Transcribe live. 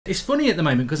It's funny at the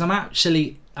moment because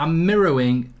I'm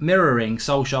mirroring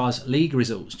Solskjaer's league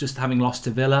results, just having lost to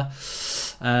Villa.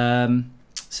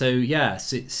 So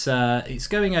yes, it's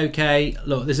going okay.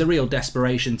 Look, there's a real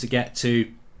desperation to get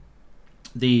to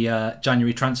the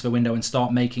January transfer window and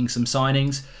start making some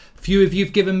signings. A few of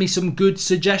you've given me some good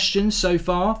suggestions so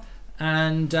far,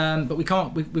 and but we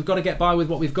can't. We've got to get by with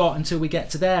what we've got until we get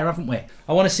to there, haven't we?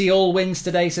 I want to see all wins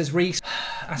today, says Reese.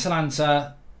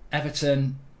 Atalanta,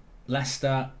 Everton,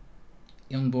 Leicester,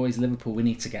 Young Boys, Liverpool. We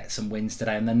need to get some wins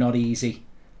today, and they're not easy.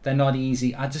 They're not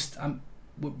easy.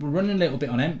 We're running a little bit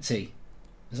on empty.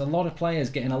 There's a lot of players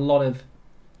getting a lot of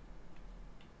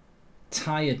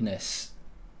tiredness,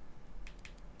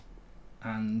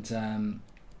 and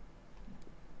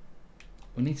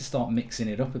we need to start mixing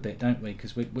it up a bit, don't we?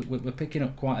 Because we're picking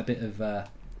up quite a bit of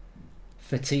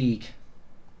fatigue.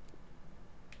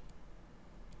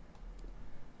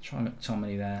 Try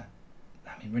McTominay there.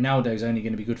 I mean, Ronaldo's only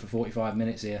going to be good for 45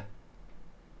 minutes here.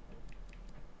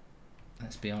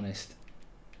 Let's be honest.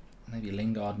 Maybe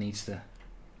Lingard needs to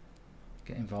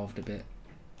get involved a bit.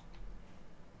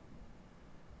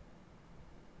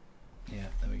 Yeah,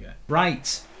 there we go.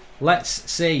 Right, let's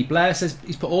see. Blair says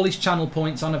he's put all his channel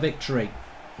points on a victory.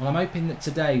 Well, I'm hoping that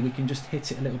today we can just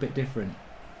hit it a little bit different.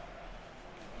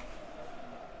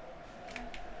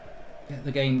 Get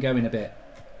the game going a bit.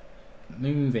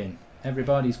 Moving.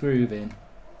 Everybody's grooving.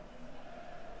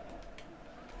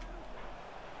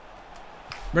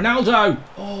 Ronaldo!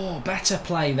 Oh, better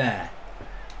play there.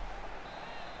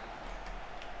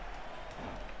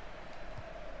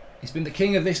 He's been the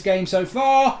king of this game so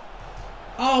far.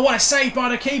 Oh, what a save by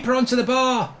the keeper onto the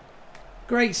bar.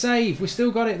 Great save. We still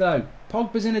got it though.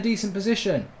 Pogba's in a decent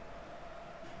position.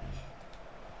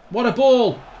 What a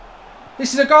ball.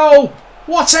 This is a goal.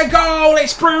 What a goal.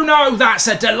 It's Bruno. That's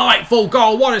a delightful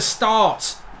goal. What a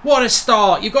start. What a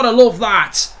start. You've got to love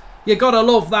that. You gotta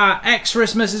love that.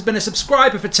 Xmas has been a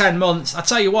subscriber for 10 months. I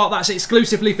tell you what, that's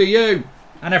exclusively for you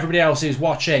and everybody else who's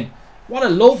watching. What a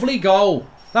lovely goal.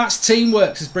 That's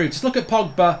teamwork, says Brutus. Look at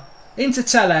Pogba into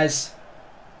Tellez.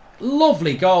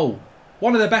 Lovely goal.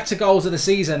 One of the better goals of the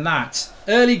season, that.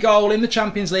 Early goal in the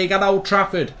Champions League at Old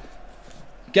Trafford.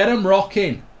 Get 'em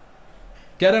rocking.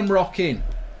 Get 'em rocking.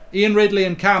 Ian Ridley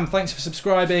and Cam, thanks for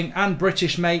subscribing. And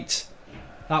British Mate.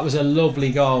 That was a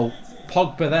lovely goal.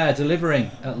 Pogba there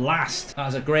delivering at last. That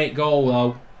was a great goal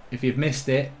though. If you've missed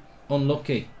it,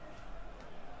 unlucky.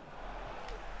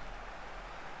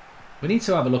 We need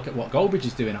to have a look at what Goldbridge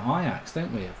is doing at Ajax,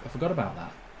 don't we? I forgot about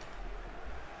that.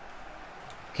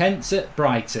 Kent's at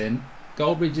Brighton.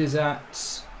 Goldbridge is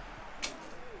at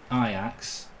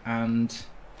Ajax. And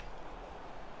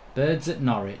Bird's at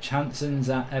Norwich. Hanson's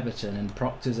at Everton. And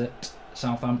Proctor's at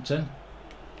Southampton.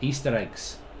 Easter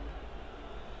eggs.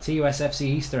 TUSFC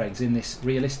Easter eggs in this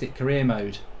realistic career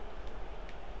mode.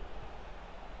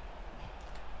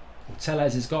 Well,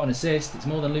 Tellez has got an assist. It's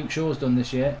more than Luke Shaw's done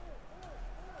this year.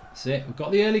 That's it. We've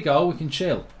got the early goal. We can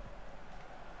chill.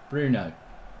 Bruno.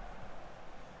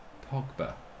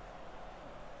 Pogba.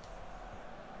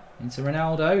 Into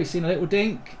Ronaldo. He's seen a little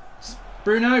dink.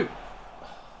 Bruno.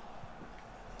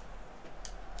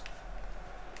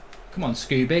 Come on,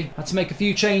 Scooby. Had to make a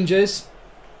few changes.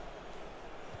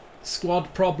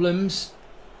 Squad problems.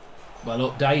 Well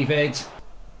up, David.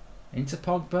 Into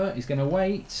Pogba. He's going to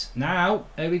wait. Now,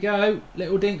 there we go.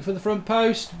 Little dink for the front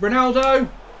post. Ronaldo.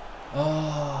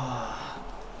 Oh.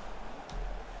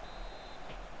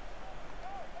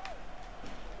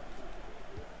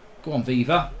 Go on,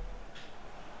 Viva.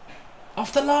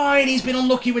 Off the line. He's been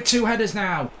unlucky with 2 headers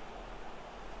now.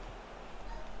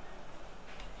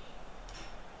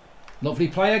 Lovely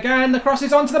play again. The cross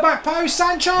is onto the back post.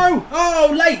 Sancho.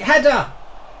 Oh, late header.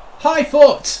 High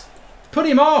foot. Put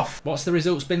him off. What's the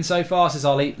results been so far, says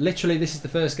Ollie? Literally, this is the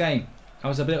first game. I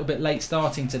was a little bit late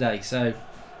starting today, so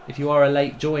if you are a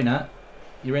late joiner,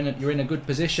 you're in a good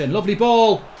position. Lovely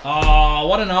ball. Oh,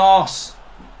 what an arse.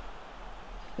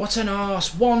 What an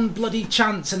arse. One bloody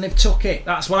chance and they've took it.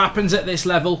 That's what happens at this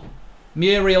level.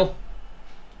 Muriel.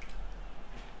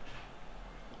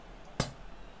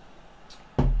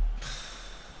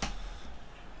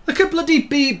 Look at bloody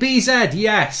BZ,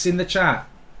 yes, in the chat.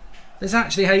 There's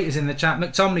actually haters in the chat.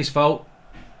 McTominay's fault.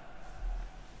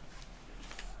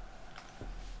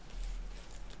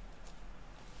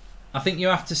 I think you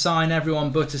have to sign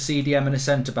everyone but a CDM and a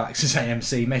centre-back, says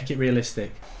AMC. Make it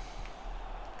realistic.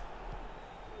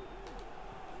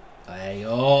 Hey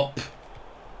up.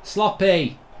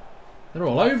 Sloppy. They're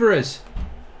all over us.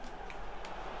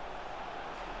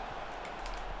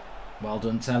 Well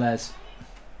done, Tellez.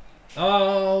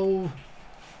 Oh.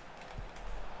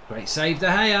 Great save, De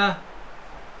Gea.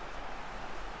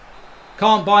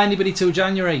 Can't buy anybody till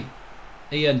January,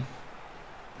 Ian.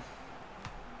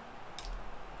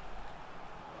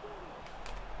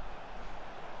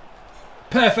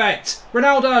 Perfect.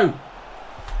 Ronaldo.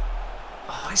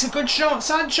 Oh, it's a good shot,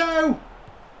 Sancho.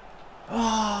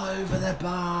 Oh, over the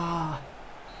bar.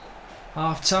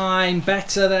 Half time.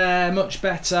 Better there. Much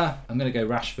better. I'm going to go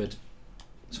Rashford.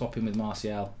 Swap him with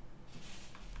Martial.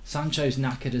 Sancho's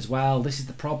knackered as well. This is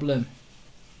the problem.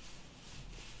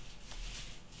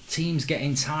 Team's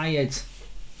getting tired.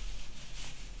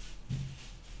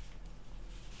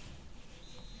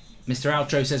 Mr.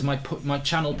 Outro says my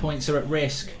channel points are at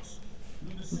risk.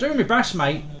 I'm doing my best,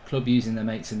 mate. Club using their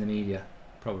mates in the media.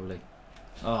 Probably.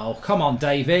 Oh, come on,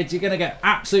 David. You're going to get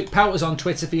absolute pelters on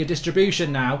Twitter for your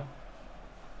distribution now.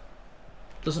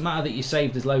 Doesn't matter that you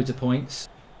saved us loads of points.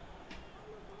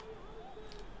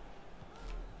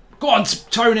 Go on,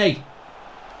 Tony.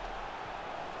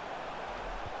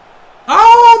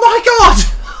 Oh, my God.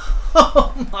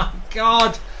 Oh, my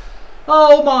God.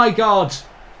 Oh, my God.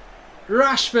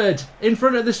 Rashford in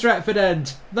front of the Stretford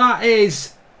end. That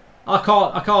is... I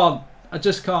can't. I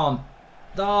just can't.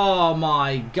 Oh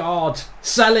my God.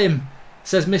 Sell him,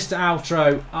 says Mr.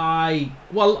 Outro.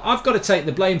 Well, I've got to take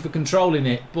the blame for controlling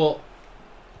it, but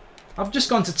I've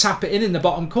just gone to tap it in the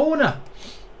bottom corner.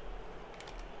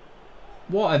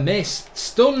 What a miss.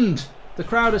 Stunned. The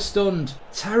crowd are stunned.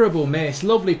 Terrible miss.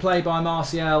 Lovely play by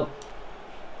Martial.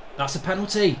 That's a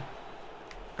penalty.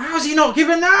 How's he not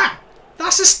given that?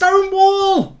 That's a stone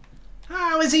wall.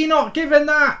 How is he not given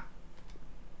that?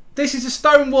 This is a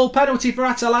stonewall penalty for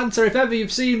Atalanta, if ever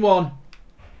you've seen one.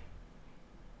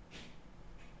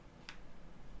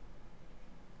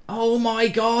 Oh my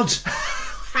God.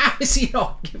 How is he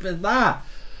not given that?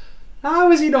 How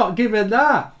is he not given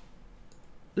that?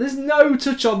 There's no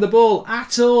touch on the ball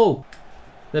at all.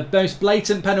 The most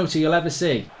blatant penalty you'll ever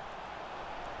see.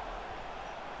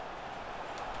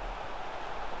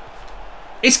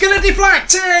 It's going to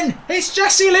deflect in. It's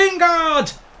Jesse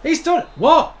Lingard. He's done...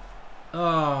 What?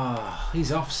 Oh,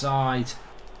 he's offside.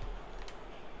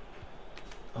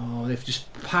 Oh, they've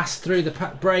just passed through the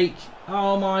break.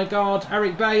 Oh my God,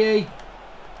 Eric Bailly.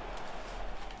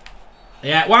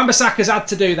 Yeah, Wan-Bissaka's had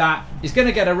to do that. He's going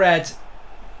to get a red.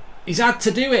 He's had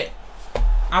to do it.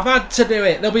 I've had to do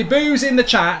it. There'll be boos in the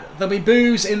chat. There'll be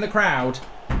boos in the crowd.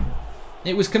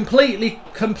 It was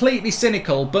completely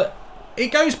cynical, but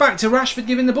it goes back to Rashford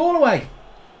giving the ball away.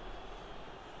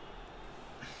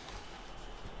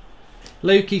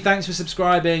 Lukey, thanks for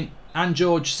subscribing. And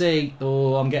George C.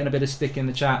 Oh, I'm getting a bit of stick in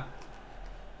the chat.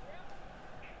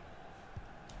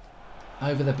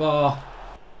 Over the bar.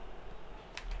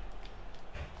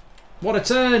 What a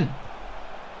turn.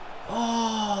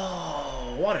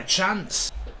 Oh, what a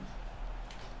chance.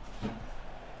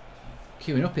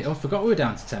 Queuing up it. Oh, I forgot we were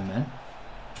down to 10 men.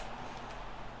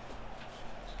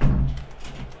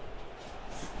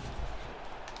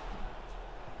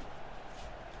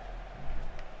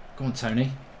 Go on,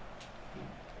 Tony.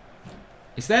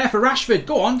 It's there for Rashford.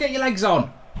 Go on, get your legs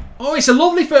on. Oh, it's a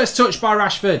lovely first touch by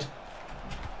Rashford.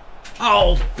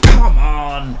 Oh, come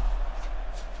on.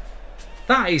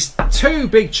 That is 2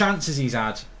 big chances he's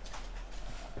had.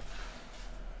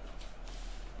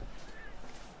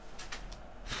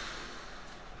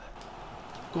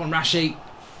 Go on, Rashi.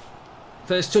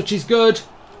 First touch is good.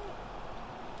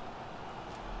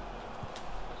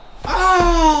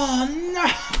 Oh, no.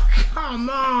 Come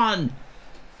on.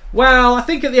 Well, I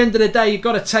think at the end of the day, you've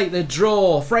got to take the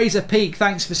draw. Fraser Peak,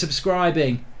 thanks for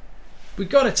subscribing. We've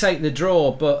got to take the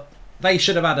draw, but they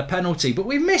should have had a penalty. But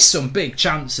we've missed some big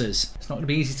chances. It's not going to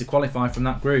be easy to qualify from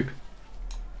that group.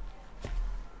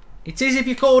 It is if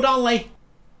you're called Ollie.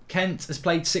 Kent has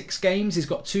played 6 games. He's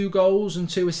got 2 goals and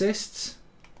 2 assists.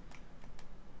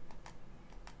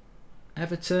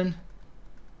 Everton.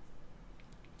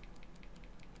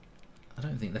 I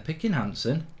don't think they're picking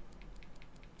Hansen.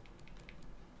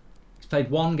 He's played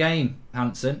 1 game,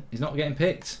 Hansen. He's not getting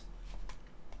picked.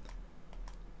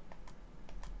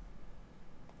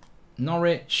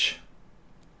 Norwich.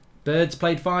 Bird's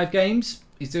played 5 games.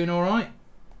 He's doing alright.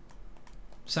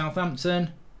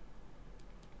 Southampton.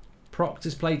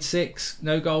 Proctor's played 6.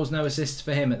 No goals, no assists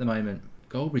for him at the moment.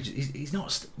 Goldbridge, he's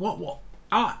not... What?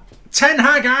 Ah, Ten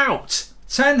Hag out!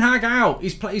 Ten Hag out!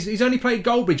 He's only played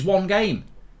Goldbridge 1 game.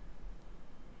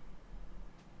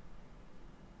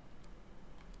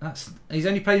 He's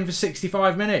only played him for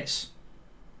 65 minutes.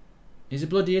 He's a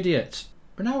bloody idiot.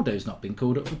 Ronaldo's not been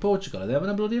called up for Portugal. Are they having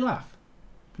a bloody laugh?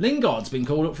 Lingard's been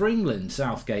called up for England.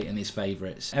 Southgate and his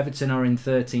favourites. Everton are in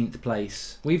 13th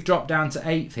place. We've dropped down to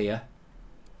 8th here.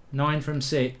 9 from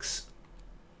 6.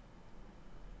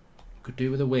 Could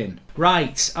do with a win.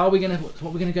 Right, what are we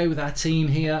gonna go with our team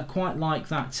here? Quite like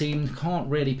that team. Can't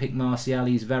really pick Martial,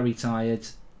 he's very tired.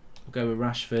 We'll go with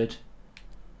Rashford.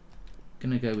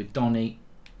 Gonna go with Donny.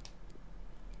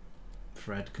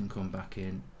 Fred can come back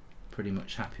in. Pretty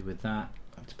much happy with that.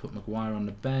 I have to put Maguire on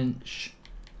the bench.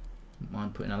 Don't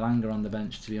mind putting Alanga on the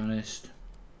bench, to be honest.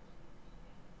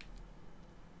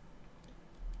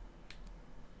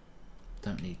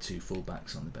 Don't need 2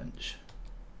 fullbacks on the bench.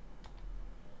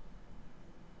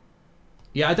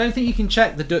 Yeah, I don't think you can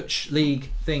check the Dutch league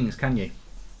things, can you?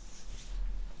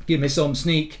 Give me some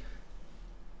sneak.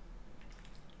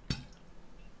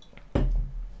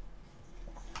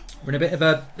 We're in a bit of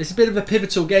a... It's a bit of a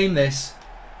pivotal game, this.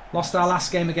 Lost our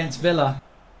last game against Villa.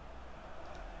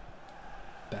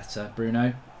 Better,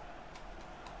 Bruno.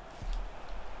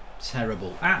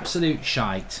 Terrible. Absolute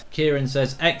shite. Kieran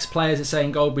says, ex-players are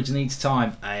saying Goldbridge needs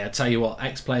time. Hey, I tell you what,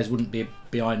 ex-players wouldn't be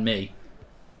behind me.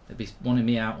 They'd be wanting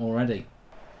me out already.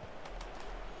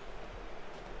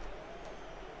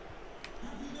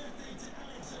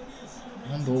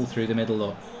 One ball through the middle,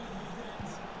 look.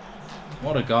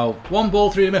 What a goal. One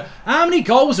ball through the middle. How many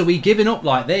goals are we giving up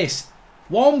like this?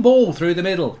 One ball through the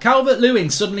middle. Calvert-Lewin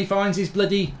suddenly finds his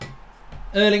bloody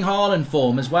Erling Haaland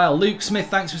form as well. Luke Smith,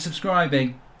 thanks for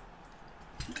subscribing.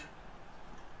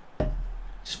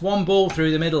 Just one ball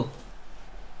through the middle.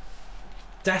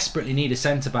 Desperately need a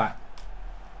centre-back.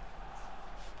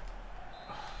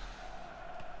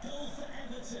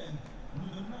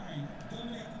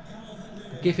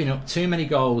 Giving up too many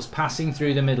goals, passing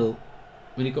through the middle.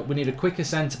 We need a quicker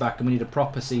centre-back and we need a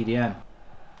proper CDM.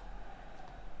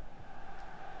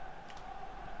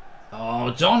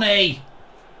 Oh, Donny!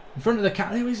 In front of the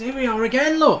cat. Here we are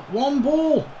again, look. One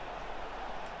ball.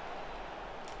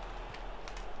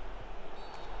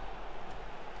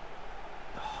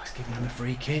 Oh, he's giving him a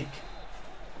free kick.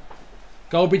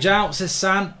 Goldbridge out, says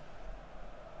San.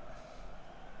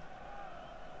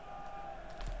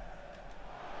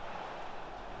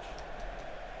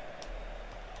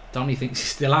 Donny thinks he's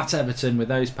still at Everton with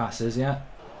those passes, yeah.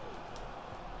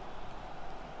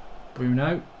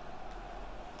 Bruno.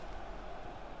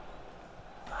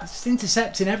 Just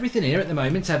intercepting everything here at the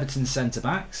moment, Everton's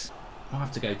centre-backs. I'll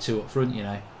have to go 2 up front, you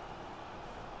know.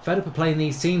 Fed up of playing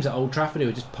these teams at Old Trafford who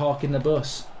are just parking the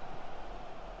bus.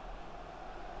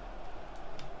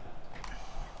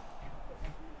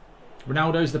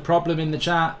 Ronaldo's the problem in the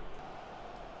chat.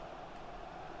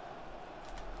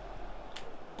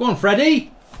 Go on,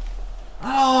 Freddie.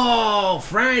 Oh,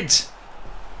 Fred.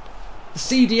 The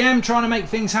CDM trying to make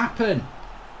things happen.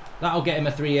 That'll get him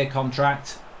a 3-year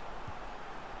contract.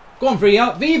 Go on,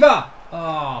 Viva!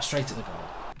 Oh, straight to the goal.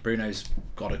 Bruno's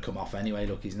got to come off anyway.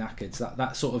 Look, he's knackered. So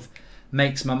that sort of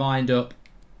makes my mind up.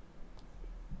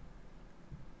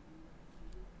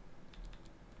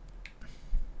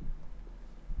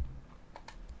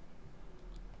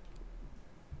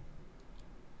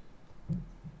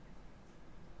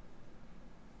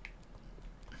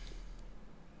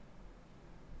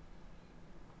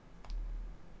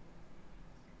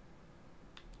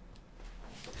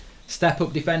 Step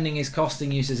up defending is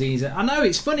costing you, says Easer. I know,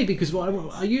 it's funny because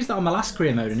I used that on my last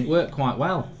career mode and it worked quite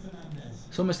well.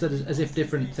 It's almost as if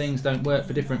different things don't work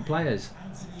for different players.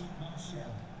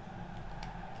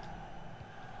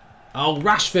 Oh,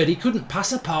 Rashford, he couldn't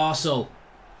pass a parcel.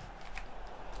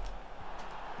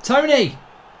 Tony!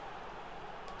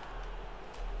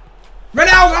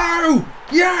 Ronaldo!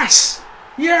 Yes!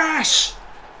 Yes!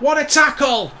 What a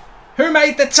tackle! Who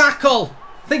made the tackle?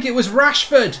 I think it was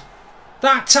Rashford.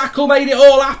 That tackle made it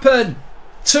all happen.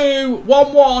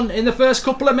 1-1 in the first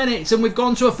couple of minutes and we've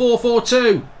gone to a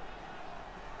 4-4-2.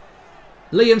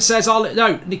 Liam says,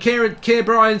 no, Keir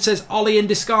Bryan says, Ollie in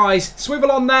disguise.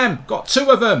 Swivel on them. Got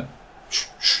 2 of them.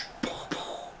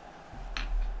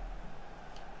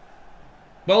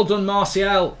 Well done,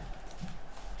 Martial.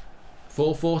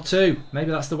 4-4-2. Maybe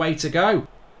that's the way to go.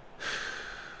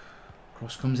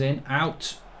 Cross comes in.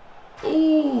 Out.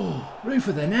 Ooh, roof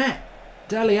of the net.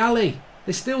 Dele Alli.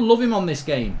 They still love him on this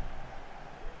game.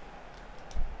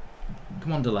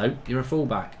 Come on, Delo. You're a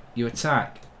fullback. You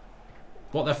attack.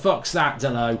 What the fuck's that,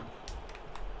 Delo?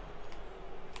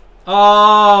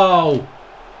 Oh!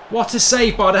 What a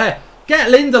save by the hair.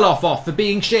 Get Lindelof off for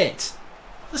being shit.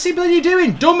 What's he bloody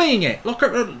doing? Dummying it. Look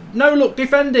at no look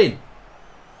defending.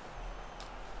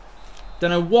 Don't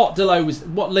know what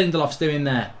Lindelof's doing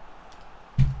there.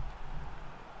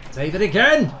 Save it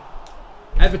again.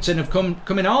 Everton have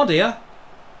come in hard here.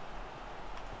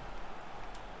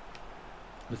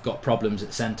 We've got problems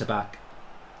at centre-back.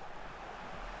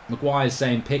 Maguire's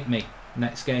saying pick me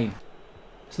next game.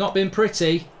 It's not been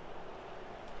pretty.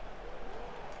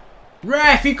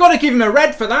 Ref, you've got to give him a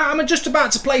red for that. I'm just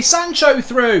about to play Sancho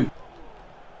through.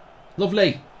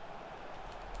 Lovely.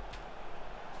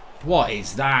 What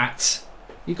is that?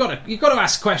 You've got to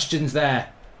ask questions there.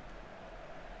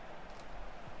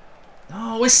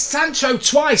 Oh, it's Sancho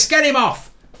twice. Get him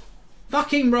off.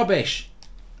 Fucking rubbish.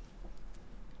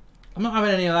 I'm not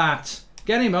having any of that.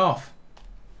 Get him off.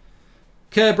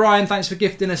 Kerr Bryan, thanks for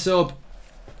gifting a sub.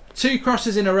 2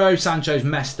 crosses in a row. Sancho's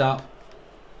messed up.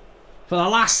 For the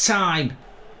last time.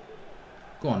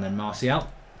 Go on then, Martial.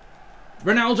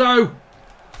 Ronaldo.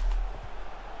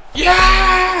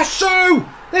 Yeah! So,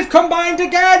 they've combined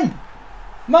again.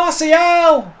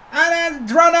 Martial and then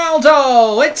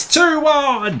Ronaldo. It's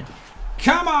 2-1.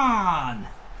 Come on.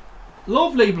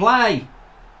 Lovely play.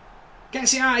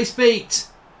 Gets it out his feet.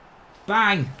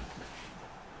 Bang.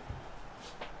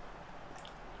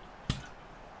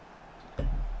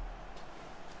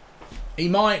 He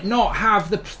might not have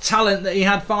the talent that he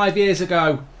had 5 years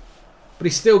ago, but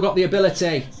he's still got the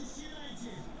ability.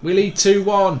 We lead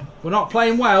 2-1. We're not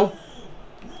playing well.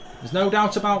 There's no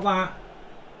doubt about that.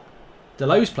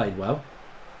 Delo's played well.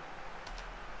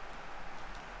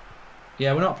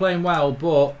 Yeah, we're not playing well,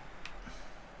 but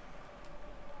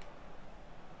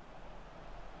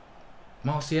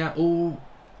Martial. Oh,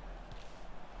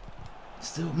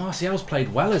 still Martial's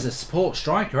played well as a support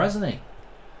striker, hasn't he?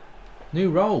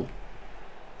 New role.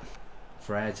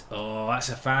 Fred. Oh, that's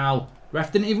a foul.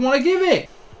 Ref didn't even want to give it.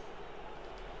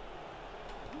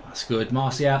 That's good.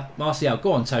 Martial,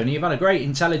 go on, Tony. You've had a great,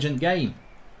 intelligent game.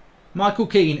 Michael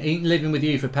Keane ain't living with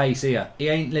you for pace here. He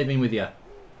ain't living with you.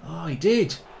 Oh, he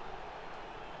did.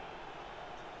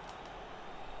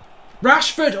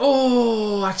 Rashford.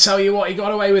 Oh, I tell you what, he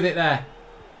got away with it there.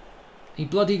 He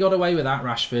bloody got away with that,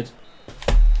 Rashford.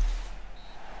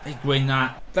 Big win,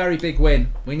 that. Very big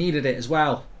win. We needed it as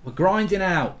well. We're grinding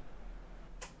out.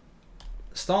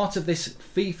 Start of this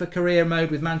FIFA career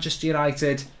mode with Manchester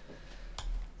United.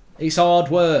 It's hard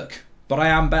work, but I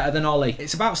am better than Ollie.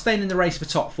 It's about staying in the race for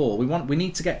top 4. We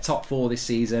need to get top 4 this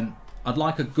season. I'd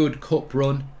like a good cup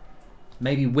run,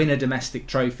 maybe win a domestic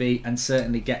trophy, and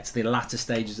certainly get to the latter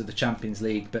stages of the Champions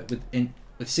League. But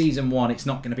with season 1, it's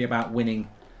not going to be about winning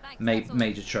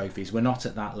major trophies. We're not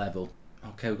at that level.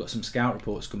 Okay, we've got some scout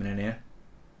reports coming in here.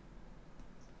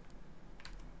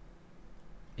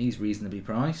 He's reasonably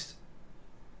priced.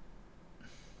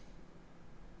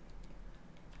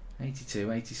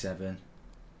 82, 87,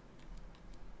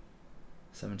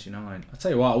 79. I'll tell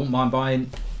you what, I wouldn't mind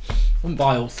buying. I wouldn't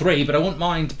buy all 3, but I wouldn't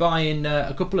mind buying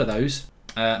a couple of those.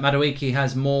 Madueke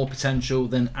has more potential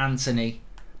than Anthony,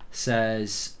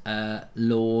 says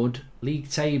Lord.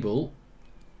 League table,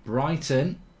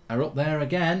 Brighton are up there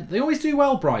again. They always do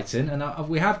well, Brighton, and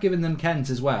we have given them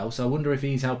Kent as well, so I wonder if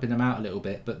he's helping them out a little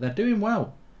bit. But they're doing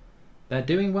well. They're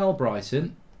doing well,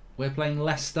 Brighton. We're playing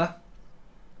Leicester.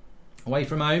 Away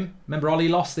from home. Remember, Ollie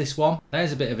lost this one.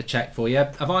 There's a bit of a check for you.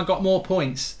 Have I got more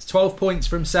points? 12 points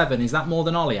from 7. Is that more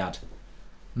than Ollie had?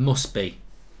 Must be.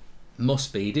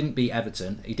 Must be. He didn't beat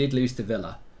Everton. He did lose to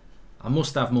Villa. I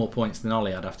must have more points than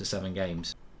Ollie had after 7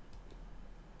 games.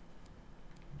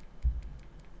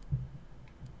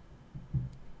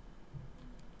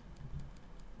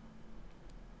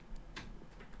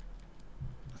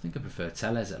 I think I prefer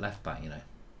Tellez at left back, you know.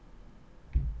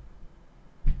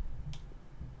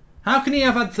 How can he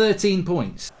have had 13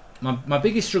 points? My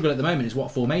biggest struggle at the moment is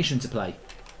what formation to play.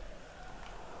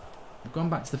 I've gone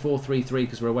back to the 4-3-3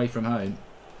 because we're away from home.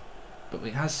 But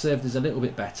it has served us a little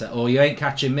bit better. Oh, you ain't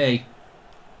catching me.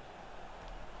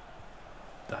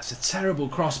 That's a terrible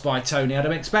cross by Tony. I'd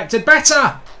have expected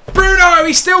better. Bruno,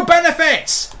 he still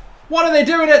benefits. What are they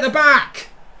doing at the back?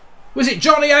 Was it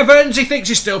Johnny Evans? He thinks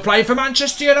he's still playing for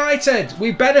Manchester United.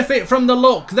 We benefit from the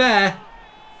look there.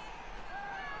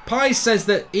 Pies says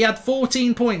that he had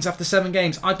 14 points after 7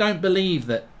 games. I don't believe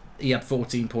that he had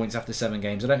 14 points after 7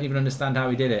 games. I don't even understand how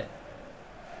he did it.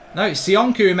 No, it's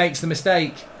Sionku who makes the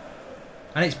mistake.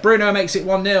 And it's Bruno who makes it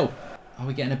 1-0. Are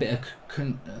we getting a bit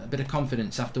of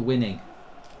confidence after winning?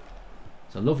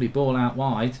 It's a lovely ball out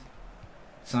wide.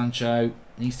 Sancho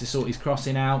needs to sort his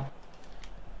crossing out.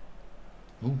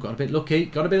 Oh, got a bit lucky.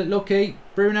 Got a bit lucky.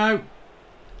 Bruno.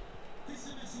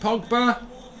 Pogba.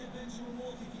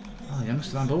 Oh, he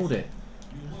must have handballed it.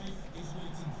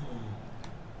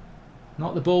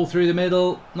 Not the ball through the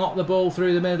middle. Not the ball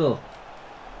through the middle.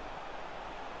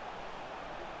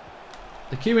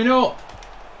 They're queuing up.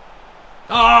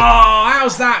 Oh,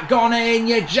 how's that gone in,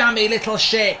 you jammy little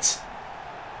shit?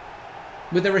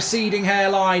 With a receding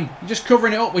hairline. You're just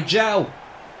covering it up with gel.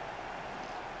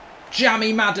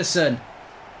 Jammy Maddison.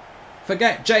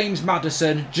 Forget James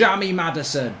Maddison. Jammy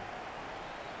Maddison.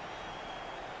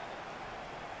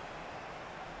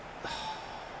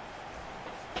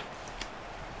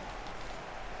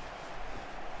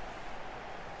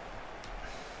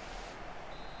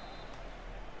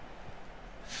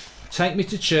 Take me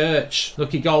to church.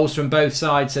 Lucky goals from both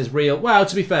sides, says Real. Well,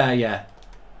 to be fair, yeah.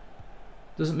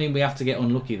 Doesn't mean we have to get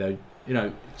unlucky, though. You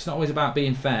know, it's not always about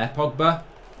being fair. Pogba.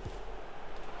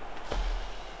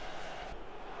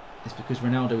 It's because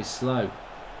Ronaldo is slow.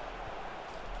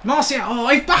 Martial. Oh,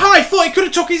 I thought he could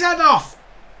have took his head off.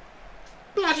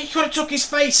 Bloody could have took his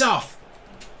face off.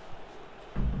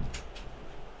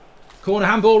 Corner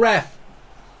handball, ref.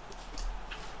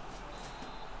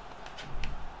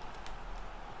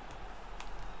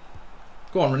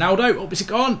 Go on, Ronaldo. Oh, is it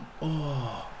gone?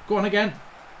 Oh, go on again.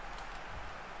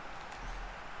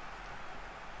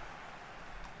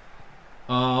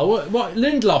 Oh, what?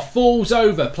 Lindelof falls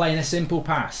over playing a simple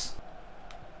pass.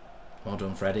 Well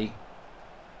done, Freddie.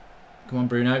 Come on,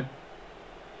 Bruno.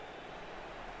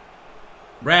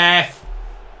 Ref.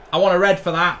 I want a red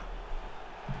for that.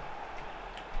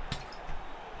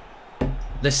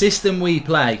 The system we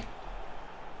play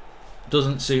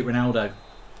doesn't suit Ronaldo.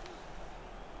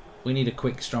 We need a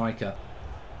quick striker.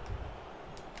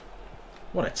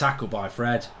 What a tackle by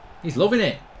Fred. He's loving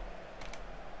it.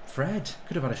 Fred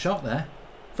could have had a shot there.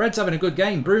 Fred's having a good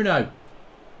game. Bruno.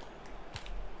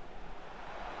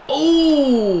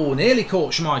 Oh, nearly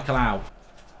caught Schmeichel out.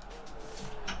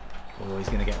 Oh, he's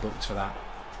going to get booked for that.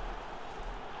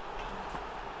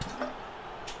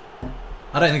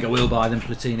 I don't think I will buy them,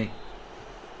 Platini.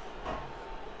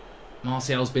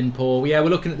 Martial's been poor. Yeah, we're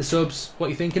looking at the subs. What are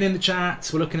you thinking in the chat?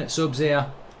 We're looking at subs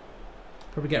here.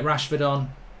 Probably get Rashford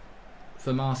on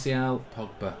for Martial.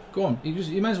 Pogba. Go on.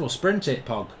 You may as well sprint it,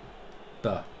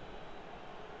 Pogba.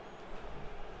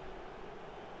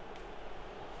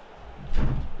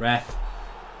 Ref.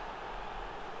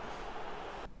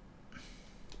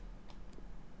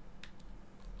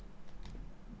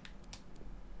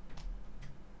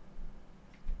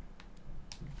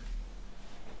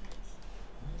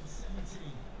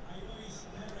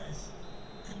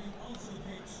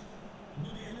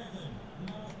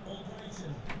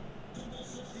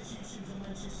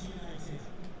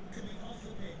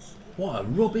 What a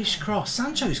rubbish cross.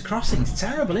 Sancho's crossing's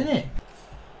terrible, isn't it?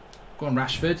 Go on,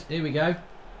 Rashford. Here we go.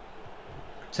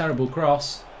 Terrible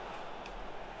cross.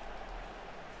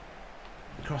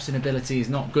 The crossing ability is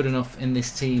not good enough in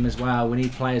this team as well. We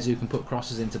need players who can put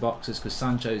crosses into boxes because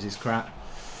Sancho's is crap.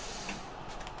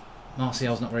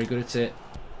 Martial's not very good at it.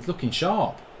 He's looking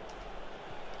sharp.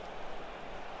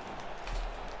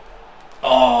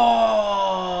 Oh!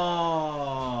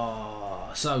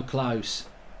 So close.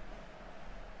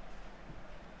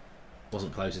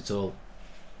 Wasn't close at all.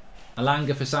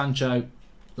 Alanga for Sancho.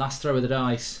 Last throw of the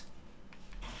dice.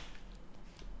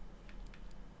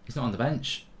 He's not on the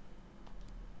bench.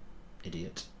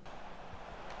 Idiot.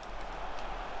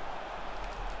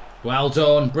 Well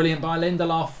done. Brilliant by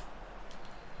Lindelof.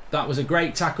 That was a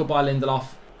great tackle by Lindelof.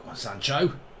 Go on,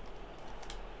 Sancho.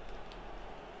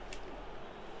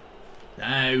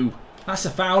 No. That's a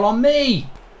foul on me.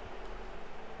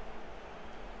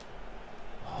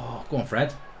 Oh, go on,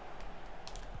 Fred.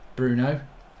 Bruno.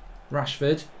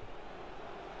 Rashford.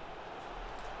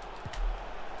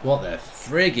 What the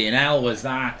friggin' hell was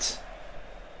that?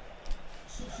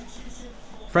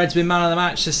 Fred's been man of the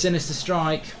match. A sinister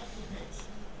strike.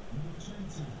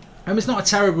 And it's not a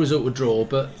terrible result to draw,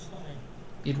 but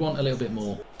you'd want a little bit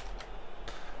more.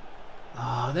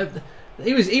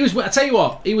 He was. I tell you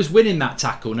what, he was winning that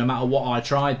tackle no matter what I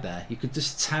tried there. You could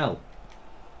just tell.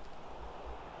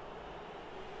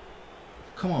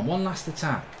 Come on, one last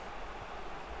attack.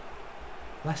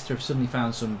 Leicester have suddenly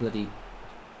found some bloody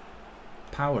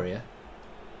power here.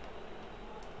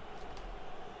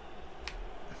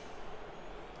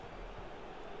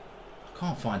 I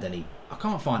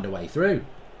can't find a way through.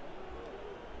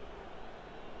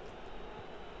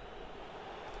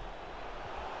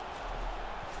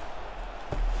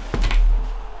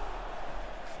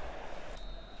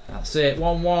 That's it,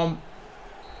 1-1.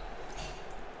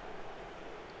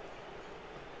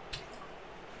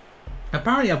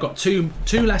 Apparently I've got two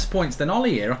less points than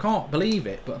Ollie here. I can't believe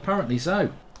it, but apparently so.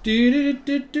 We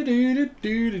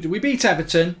beat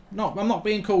Everton. I'm not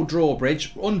being called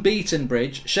Drawbridge. Unbeaten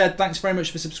Bridge. Shed, thanks very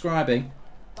much for subscribing.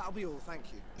 That'll be all, thank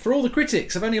you. For all the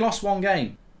critics, I've only lost one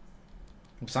game.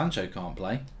 Well, Sancho can't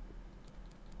play.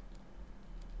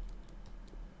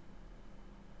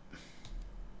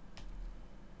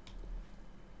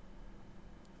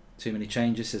 Too many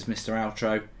changes, says Mr.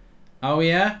 Outro. Oh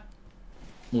yeah?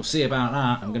 We'll see about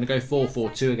that. I'm going to go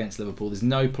 4-4-2 against Liverpool. There's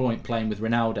no point playing with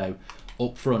Ronaldo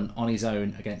up front on his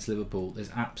own against Liverpool. There's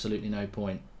absolutely no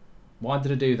point. Why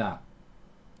did I do that?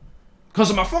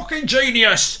 Because I'm a fucking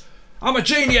genius! I'm a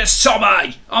genius,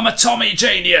 Tommy! I'm a Tommy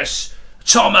genius!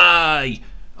 Tommy!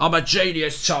 I'm a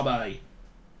genius, Tommy!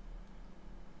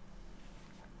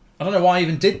 I don't know why I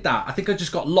even did that. I think I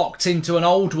just got locked into an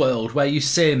old world where you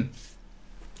sim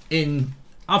in...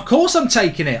 Of course I'm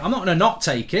taking it. I'm not going to not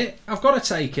take it. I've got to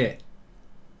take it.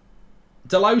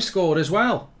 Delo scored as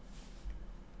well.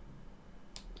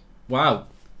 Wow.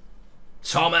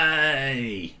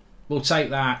 Tommy! We'll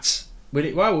take that.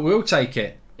 Well, we'll take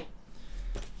it.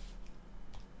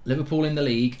 Liverpool in the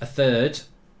league, a third.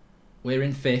 We're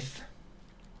in fifth.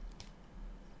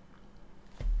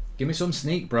 Give me some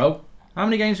sneak, bro. How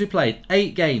many games we played?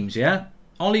 8 games, yeah?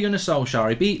 Ole Gunnar Solskjaer,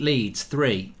 he beat Leeds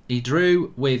 3. He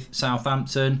drew with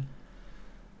Southampton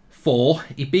 4.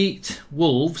 He beat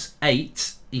Wolves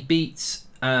 8. He beat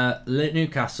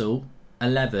Newcastle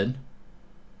 11.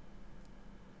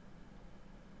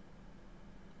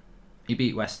 He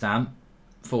beat West Ham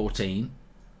 14.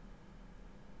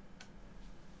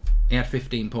 He had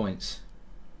 15 points.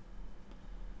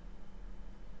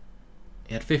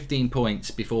 He had 15 points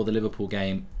before the Liverpool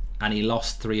game, and he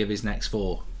lost 3 of his next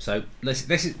 4. So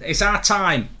it's our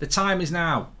time. The time is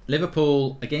now.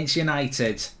 Liverpool against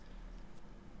United.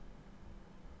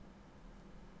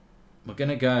 We're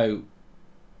gonna go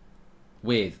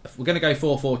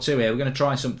 4-4-2 here. We're gonna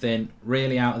try something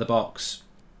really out of the box.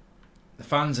 The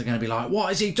fans are gonna be like, "What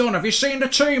has he done? Have you seen the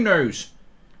team news?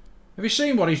 Have you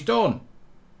seen what he's done?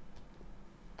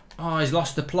 Oh, he's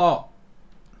lost the plot."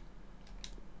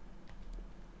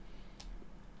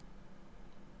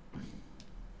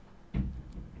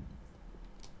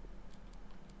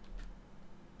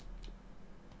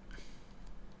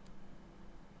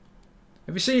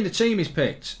 Have you seen the team he's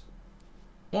picked?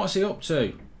 What's he up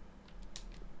to?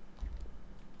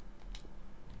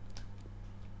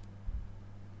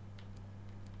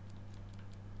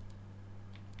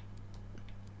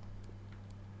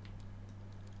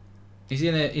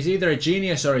 He's either a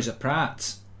genius or he's a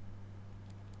prat.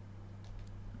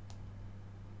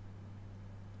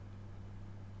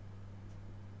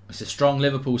 It's a strong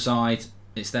Liverpool side.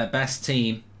 It's their best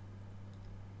team.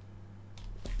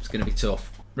 It's going to be tough.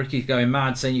 Ricky's going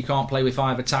mad saying you can't play with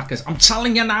 5 attackers. I'm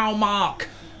telling you now, Mark.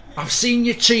 I've seen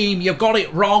your team. You've got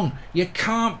it wrong. You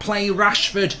can't play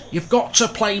Rashford. You've got to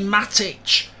play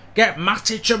Matic. Get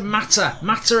Matic and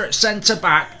Mata at centre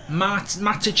back.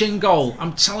 Matic in goal.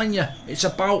 I'm telling you, it's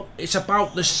about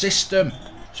the system.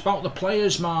 It's about the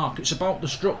players, Mark. It's about the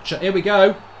structure. Here we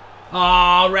go.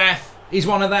 Ah, ref. He's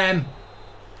one of them.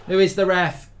 Who is the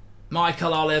ref?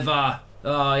 Michael Oliver.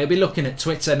 Oh, he'll be looking at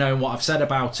Twitter knowing what I've said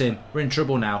about him. We're in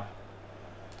trouble now.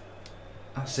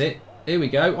 That's it. Here we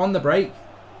go. On the break.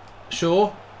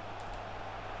 Sure.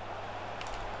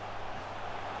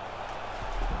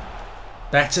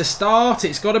 Better start.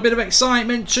 It's got a bit of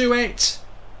excitement to it.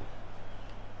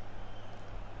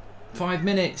 5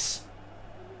 minutes.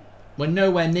 We're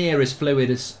nowhere near as fluid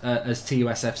as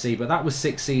TUSFC, but that was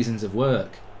 6 seasons of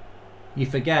work. You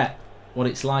forget what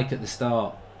it's like at the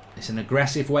start. It's an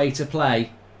aggressive way to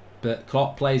play, but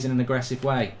Klopp plays in an aggressive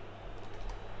way.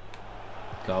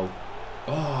 Goal.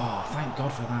 Oh, thank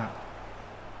God for that.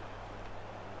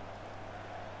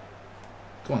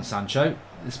 Come on, Sancho.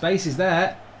 The space is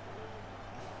there.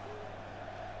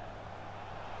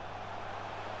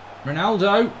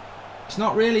 Ronaldo. It's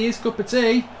not really his cup of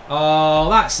tea. Oh,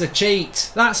 that's a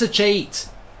cheat. That's a cheat.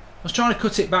 I was trying to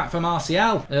cut it back for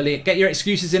Martial earlier. Get your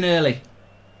excuses in early.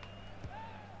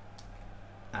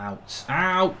 Out.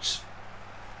 Out.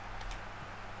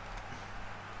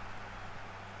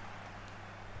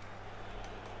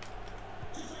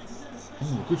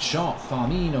 Ooh, good shot.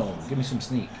 Firmino. Give me some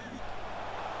sneak.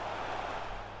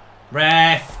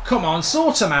 Ref. Come on.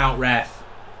 Sort him out, ref.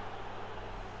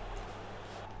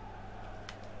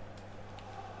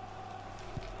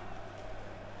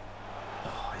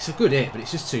 Oh, it's a good hit, but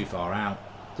it's just too far out.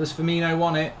 Does Firmino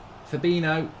want it?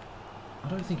 Fabinho. I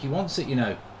don't think he wants it, you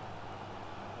know.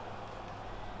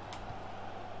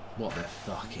 What the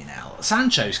fucking hell.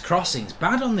 Sancho's crossing's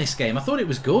bad on this game. I thought it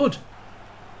was good.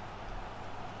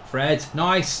 Fred.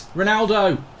 Nice.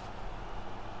 Ronaldo.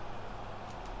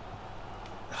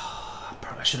 Oh,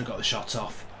 I should have got the shots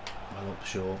off. Well up,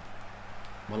 sure.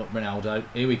 Well up, Ronaldo.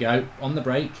 Here we go. On the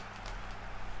break.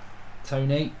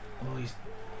 Tony. Oh,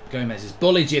 Gomez has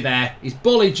bullied you there. He's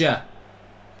bullied you.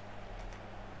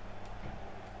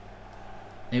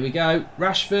 Here we go.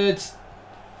 Rashford.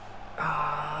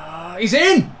 He's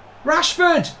in.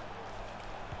 Rashford!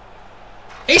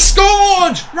 He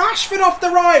scored! Rashford off the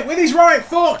right with his right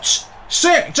foot.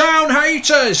 Sit down,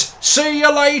 haters. See you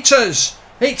laters.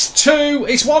 It's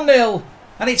 1-0.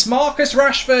 And it's Marcus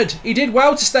Rashford. He did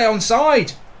well to stay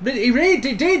onside. He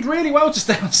did really well to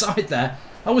stay onside there.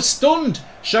 I was stunned.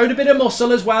 Showed a bit of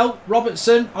muscle as well.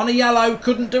 Robertson on a yellow.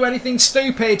 Couldn't do anything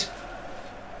stupid.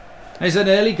 There's an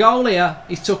early goal here.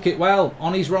 He's took it well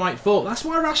on his right foot. That's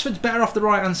why Rashford's better off the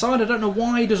right-hand side. I don't know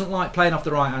why he doesn't like playing off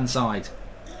the right-hand side.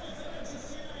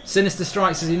 Sinister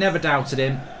Strike says he never doubted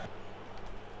him.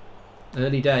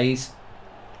 Early days.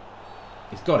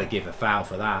 He's got to give a foul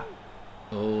for that.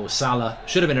 Oh, Salah.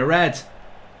 Should have been a red.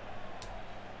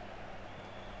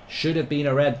 Should have been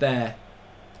a red there.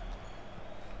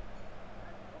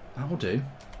 That'll do.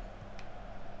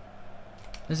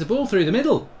 There's a ball through the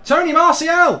middle. Tony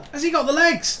Martial! Has he got the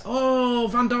legs? Oh,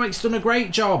 Van Dijk's done a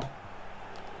great job.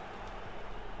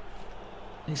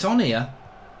 It's on here.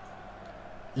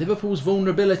 Liverpool's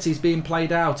vulnerability is being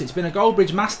played out. It's been a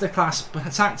Goldbridge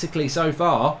masterclass tactically so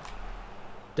far.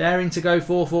 Daring to go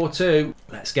 4-4-2.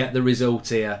 Let's get the result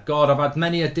here. God, I've had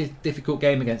many a difficult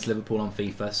game against Liverpool on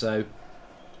FIFA, so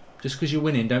just because you're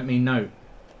winning don't mean no.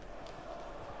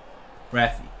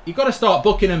 Ref, you've got to start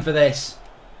booking them for this.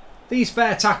 These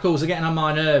fair tackles are getting on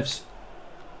my nerves.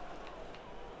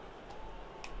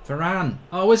 Varane.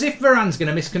 Oh, as if Varane's going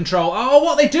to miss control. Oh,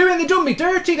 what are they doing? They've done me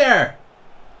dirty there.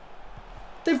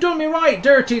 They've done me right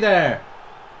dirty there.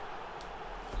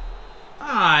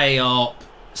 Aye up.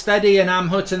 Steady and Am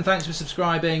Hutton, thanks for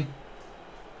subscribing.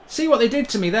 See what they did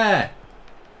to me there.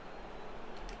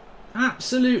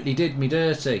 Absolutely did me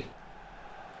dirty.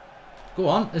 Go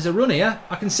on, there's a run here.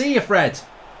 I can see you, Fred.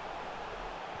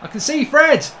 I can see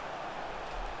Fred.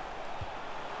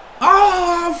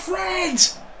 Oh, Fred!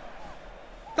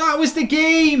 That was the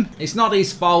game. It's not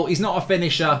his fault. He's not a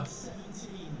finisher.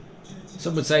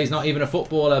 Some would say he's not even a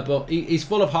footballer, but he's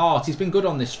full of heart. He's been good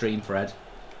on this stream, Fred.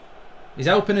 He's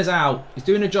helping us out. He's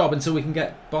doing a job until we can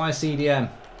get by a CDM.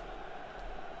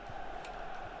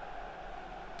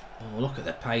 Oh, look at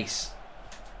the pace.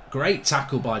 Great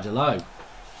tackle by Delo.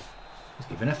 He's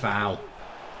given a foul.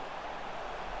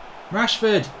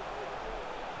 Rashford.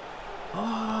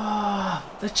 Oh,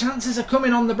 the chances are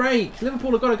coming on the break.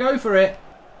 Liverpool have got to go for it.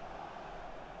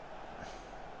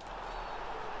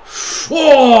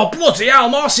 Oh, bloody hell,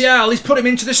 Martial. He's put him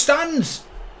into the stands.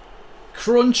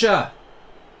 Cruncher.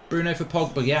 Bruno for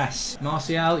Pogba, yes.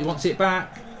 Martial, he wants it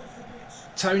back.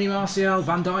 Tony Martial.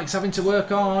 Van Dijk's having to work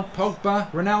hard. Pogba.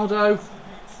 Ronaldo.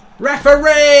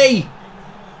 Referee!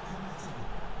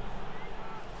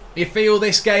 You feel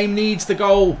this game needs the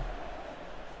goal.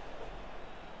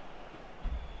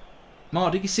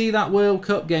 Mark, did you see that World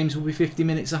Cup games will be 50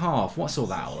 minutes a half? What's all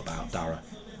that all about, Dara?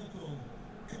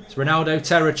 It's Ronaldo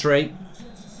territory.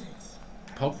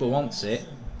 Pogba wants it.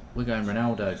 We're going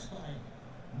Ronaldo.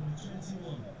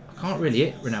 I can't really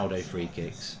hit Ronaldo free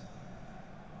kicks.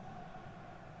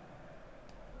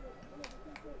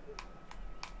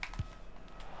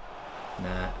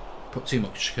 Nah, put too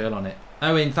much curl on it.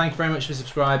 Owen, thank you very much for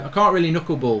subscribing. I can't really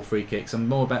knuckleball free kicks. I'm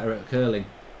more better at curling.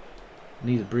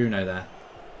 Needed Bruno there.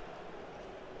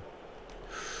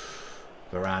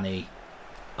 Varane.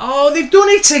 Oh, they've done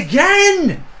it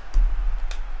again!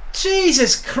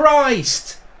 Jesus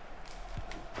Christ!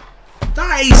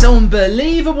 That is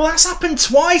unbelievable. That's happened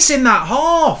twice in that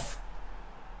half.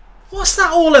 What's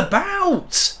that all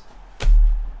about?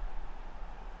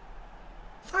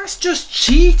 That's just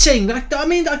cheating. I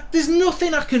mean, there's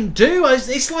nothing I can do.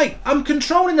 It's like I'm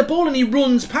controlling the ball and he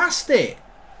runs past it.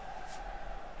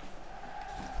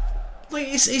 Like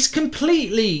it's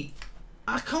completely...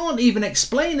 I can't even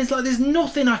explain. It's like there's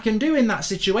nothing I can do in that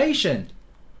situation.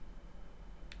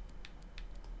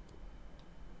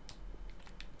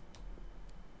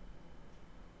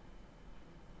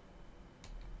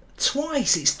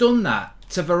 Twice it's done that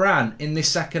to Varane in this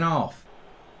second half.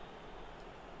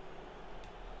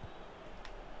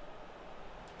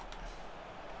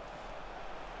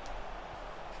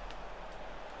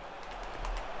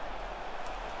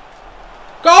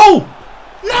 Goal!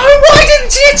 No, why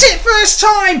didn't he hit it first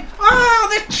time? Ah,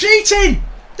 they're cheating.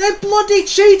 They're bloody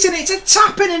cheating. It's a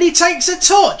tap in and he takes a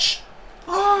touch.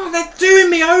 Oh, they're doing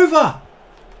me over.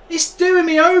 It's doing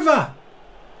me over.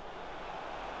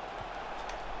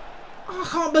 I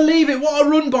can't believe it. What a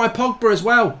run by Pogba as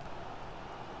well.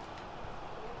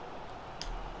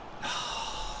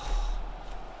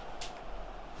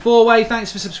 Four-way,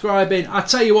 thanks for subscribing. I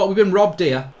tell you what, we've been robbed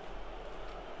here.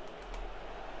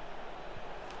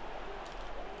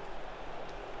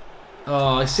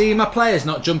 Oh, I see my players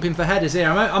not jumping for headers here.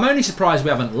 I'm only surprised we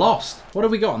haven't lost. What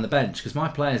have we got on the bench? Because my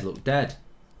players look dead.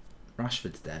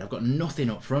 Rashford's dead. I've got nothing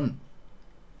up front.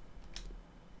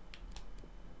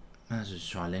 Might as well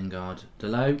just try Lingard.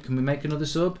 Delo, can we make another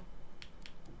sub?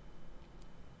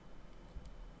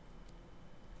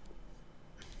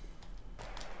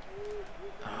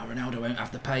 Oh, Ronaldo won't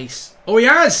have the pace. Oh, he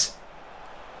has!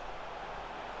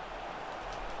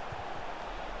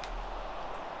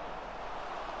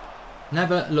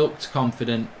 Never looked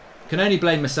confident. Can only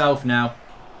blame myself now.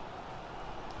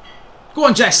 Go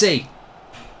on, Jesse.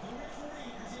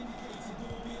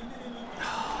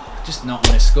 Just not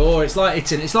going to score. It's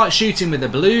like shooting with a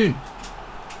balloon.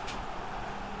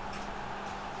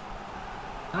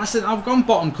 I've gone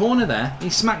bottom corner there. He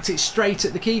smacked it straight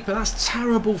at the keeper. That's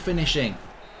terrible finishing.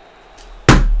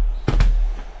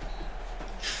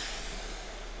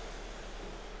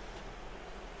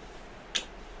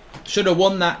 Should have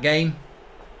won that game.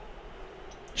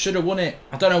 Should have won it.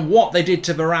 I don't know what they did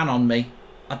to Varane on me.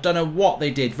 I don't know what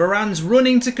they did. Varane's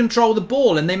running to control the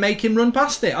ball and they make him run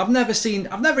past it. I've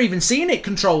never even seen it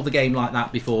control the game like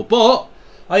that before. But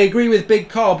I agree with Big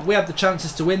Cobb. We had the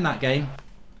chances to win that game.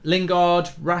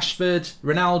 Lingard, Rashford,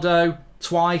 Ronaldo,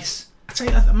 twice. I tell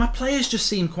you, my players just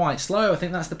seem quite slow. I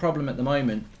think that's the problem at the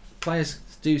moment. Players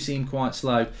do seem quite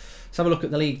slow. Let's have a look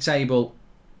at the league table.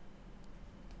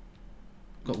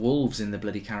 Got Wolves in the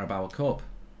bloody Carabao Cup.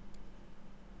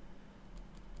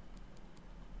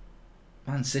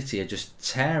 Man City are just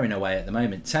tearing away at the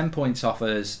moment. 10 points off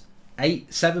us.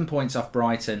 7 points off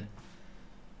Brighton.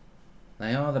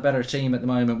 They are the better team at the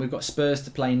moment. We've got Spurs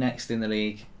to play next in the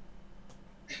league.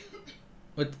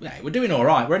 We're doing all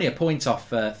right. We're only a point off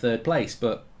third place,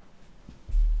 but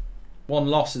one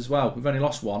loss as well. We've only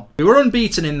lost one. We were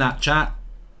unbeaten in that chat.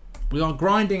 We are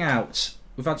grinding out.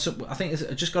 We've had some. I think it's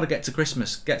just got to get to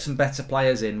Christmas. Get some better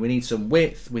players in. We need some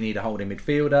width. We need a holding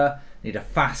midfielder. Need a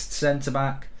fast centre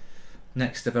back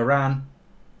next to Varane,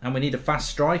 and we need a fast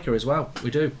striker as well. We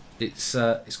do. It's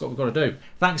what we've got to do.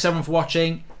 Thanks everyone for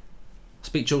watching.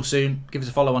 Speak to you all soon. Give us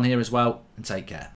a follow on here as well, and take care.